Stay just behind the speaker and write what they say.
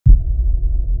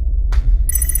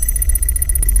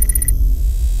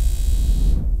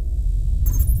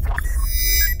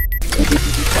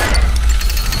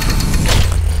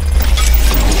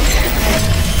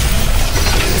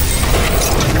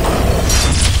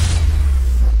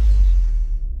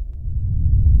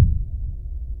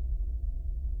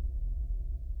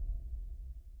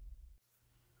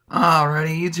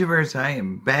Alrighty, YouTubers, I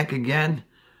am back again.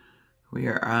 We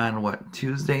are on, what,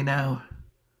 Tuesday now?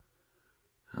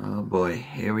 Oh boy,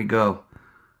 here we go.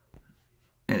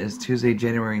 It is Tuesday,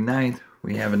 January 9th.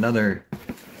 We have another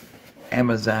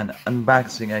Amazon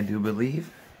unboxing, I do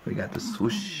believe. We got the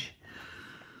swoosh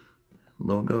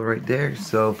logo right there,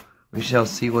 so we shall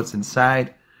see what's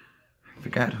inside. I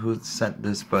forgot who sent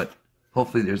this, but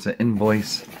hopefully there's an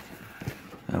invoice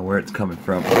where it's coming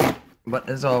from. But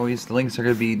as always, the links are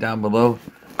going to be down below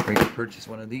where you can purchase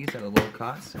one of these at a low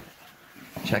cost.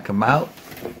 Check them out.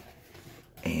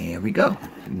 And here we go.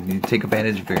 You take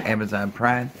advantage of your Amazon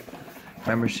Prime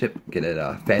membership. Get it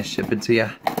fast shipping to you.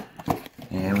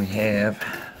 And we have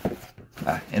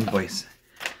invoice.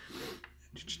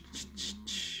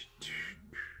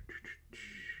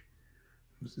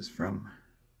 Who's this from?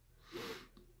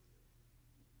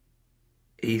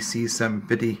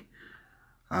 AC750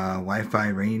 Wi-Fi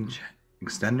range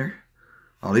extender.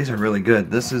 Oh, these are really good.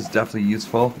 This is definitely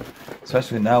useful,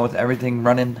 especially now with everything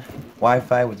running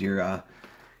Wi-Fi with your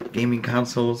gaming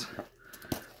consoles,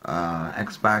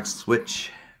 Xbox,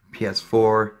 Switch,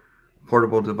 PS4,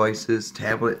 portable devices,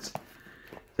 tablets.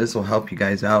 This will help you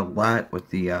guys out a lot with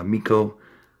the MECO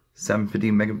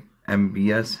 750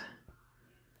 Mbps.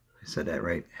 I said that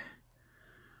right.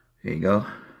 There you go.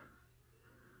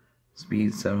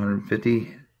 Speed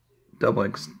 750, double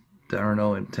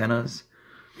external antennas,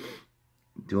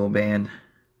 dual band,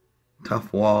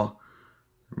 tough wall,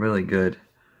 really good.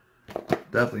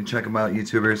 Definitely check them out,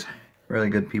 YouTubers. Really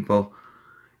good people,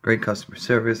 great customer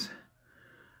service.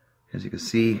 As you can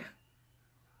see,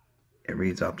 it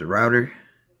reads off the router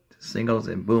to singles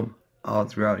and boom, all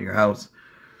throughout your house.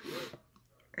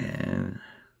 And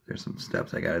there's some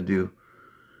steps I gotta do.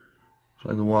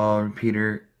 Plug the wall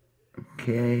repeater.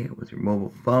 Okay, with your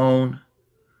mobile phone,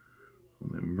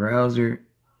 browser.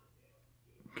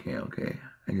 Okay,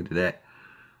 I can do that.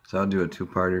 So I'll do a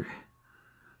two-parter.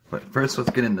 But first,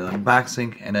 let's get into the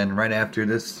unboxing, and then right after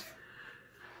this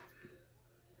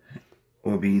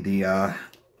will be the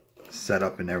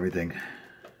setup and everything.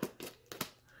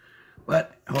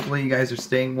 But hopefully you guys are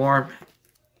staying warm.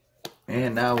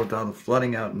 And now with all the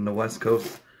flooding out in the West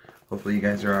Coast, hopefully you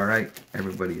guys are alright.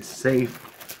 Everybody is safe.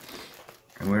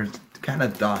 And we're kind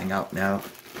of thawing out now.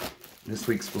 This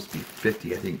week's supposed to be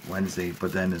 50, I think, Wednesday,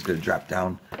 but then it's going to drop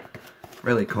down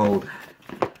really cold.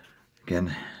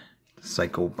 Again, the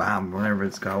Psycho Bomb, whatever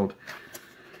it's called.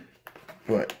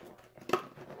 But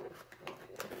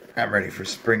I'm ready for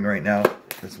spring right now.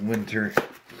 This winter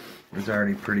was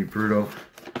already pretty brutal.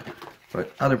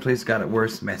 But other places got it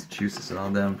worse, Massachusetts and all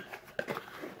them.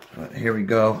 But here we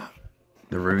go.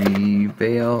 The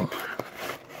reveal.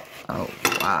 Oh,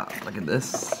 wow, look at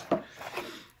this.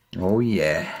 Oh,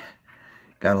 yeah.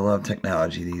 Gotta love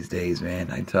technology these days,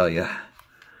 man, I tell ya.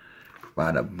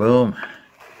 Bada boom.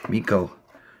 MECO.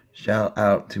 Shout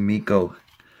out to MECO.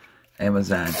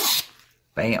 Amazon.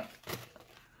 Bam.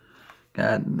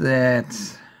 Got that.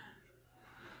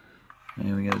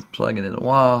 And we gotta plug it in the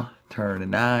wall. Turn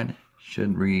it on.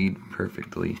 Should read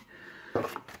perfectly.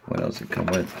 What else it come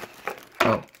with?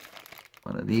 Oh,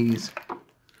 one of these.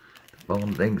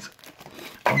 Phone things.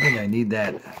 I don't think I need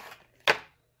that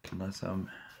unless there's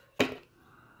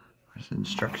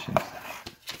instructions.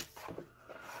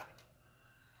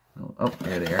 Oh,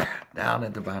 there they are. Down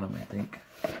at the bottom, I think.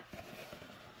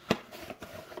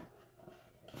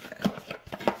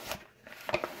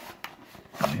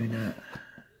 Maybe not.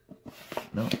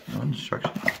 No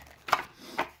instructions.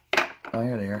 Oh,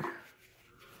 here they are.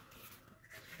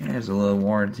 There's a little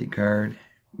warranty card.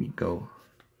 MECO.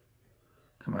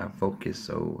 Come on, focus.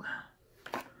 So,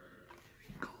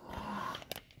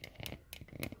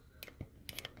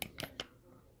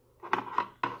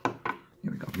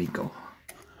 here we go, MECO.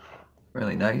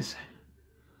 Really nice.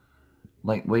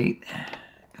 Lightweight.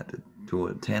 Got the dual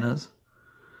antennas.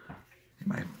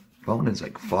 My phone is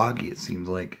like foggy, it seems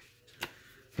like.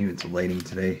 Maybe it's lighting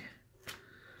today.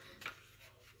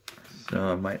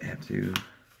 So I might have to.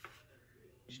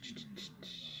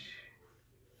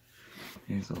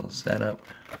 Here's a little setup.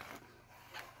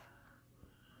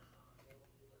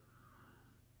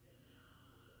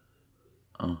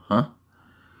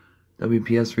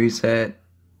 WPS reset.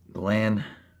 The LAN.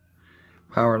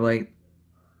 Power light.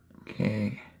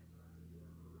 Okay.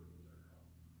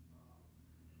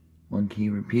 One key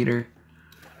repeater.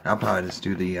 I'll probably just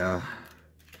do the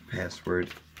password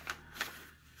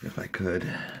if I could.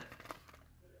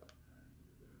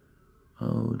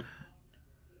 Mode.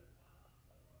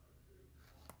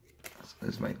 So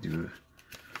this might do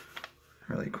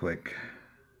really quick.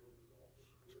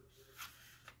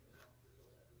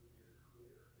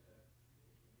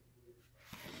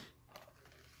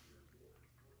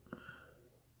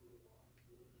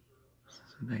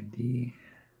 key.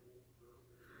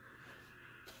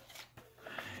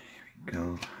 Here we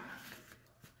go.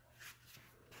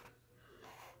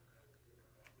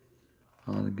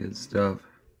 All the good stuff.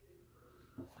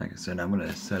 Like I said, I'm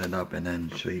gonna set it up and then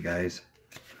show you guys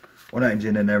what I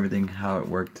did and everything, how it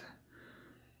worked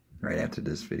right after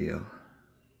this video.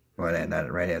 Well,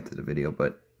 not right after the video,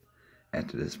 but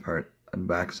after this part,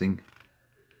 unboxing.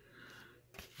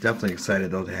 Definitely excited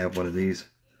though to have one of these.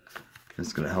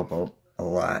 It's gonna help out a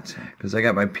lot because I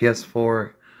got my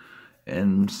PS4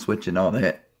 and Switch and all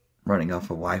that running off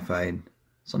of Wi-Fi.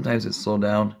 Sometimes it's slowed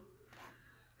down.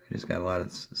 I just got a lot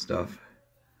of stuff,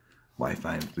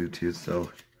 Wi-Fi and Bluetooth.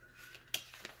 So,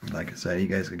 like I said, you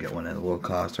guys can get one at a low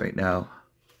cost right now.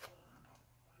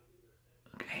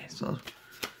 Okay, so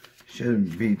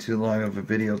shouldn't be too long of a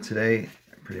video today.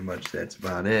 Pretty much that's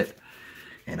about it.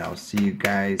 And I'll see you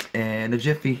guys in a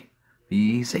jiffy.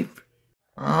 Be safe.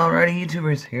 Alrighty,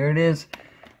 YouTubers, here it is.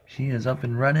 She is up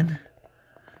and running.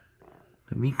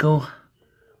 The MECO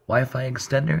Wi-Fi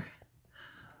extender.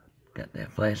 Got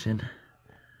that flashing.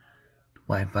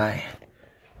 Wi-Fi.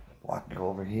 Walk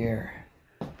over here.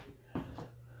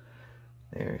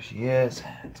 There she is.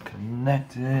 It's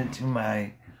connected to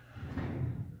my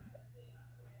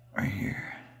right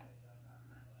here.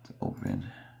 It's open.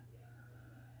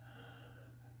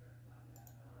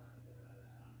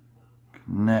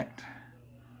 Connect.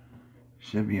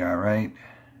 Should be alright.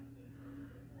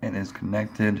 It is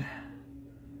connected.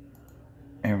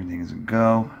 Everything is a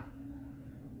go.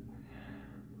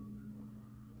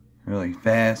 Really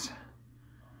fast.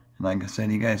 And like I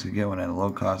said, you guys can get one at a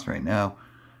low cost right now.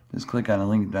 Just click on the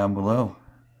link down below.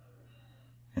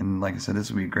 And like I said,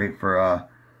 this would be great for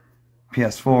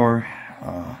PS4,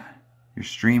 your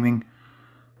streaming,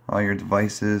 all your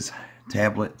devices,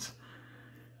 tablets,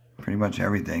 pretty much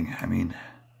everything. I mean,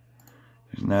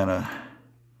 there's not a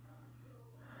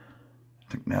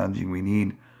technology we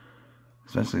need,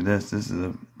 especially this. This is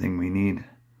the thing we need.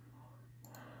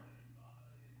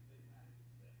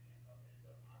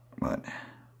 But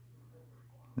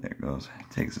there it goes. It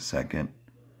takes a second.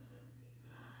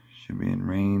 Should be in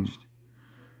range.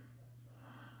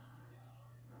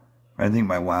 I think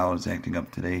my WoW is acting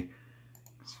up today.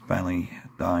 It's finally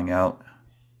thawing out.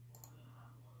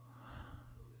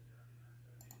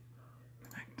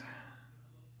 Connect.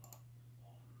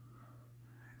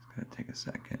 It's gonna take a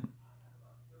second.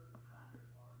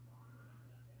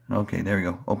 Okay, there we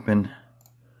go. Open.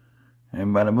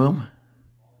 And bada boom.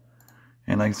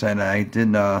 And like I said, I did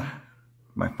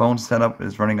my phone setup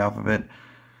is running off of it.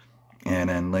 And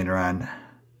then later on,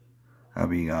 I'll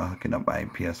be hooking up my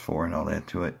PS4 and all that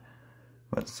to it.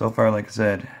 But so far, like I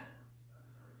said,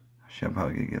 I should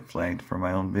probably get flagged for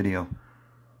my own video.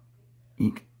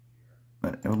 Eek.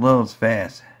 But it loads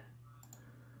fast.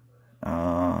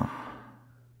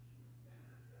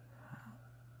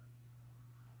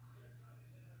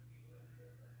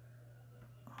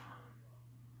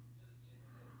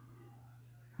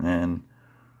 And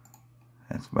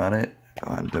that's about it.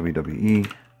 On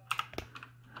WWE.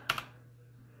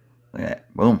 Look at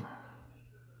that. Boom.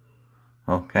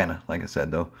 Well, kind of. Like I said,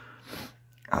 though.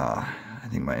 I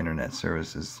think my internet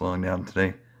service is slowing down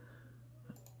today.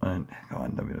 And go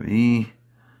on WWE.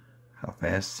 How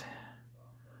fast.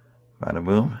 Bada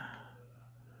boom.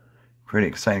 Pretty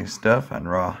exciting stuff on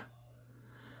Raw.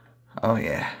 Oh,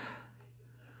 yeah.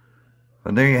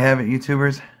 Well, there you have it,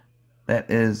 YouTubers.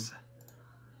 That is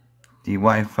the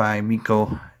Wi-Fi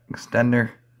MECO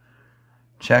extender.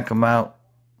 Check them out.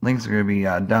 Links are going to be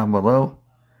down below.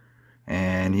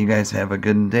 And you guys have a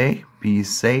good day. Be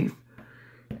safe.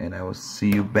 And I will see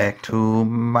you back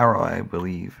tomorrow, I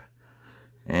believe.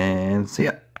 And see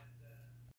ya.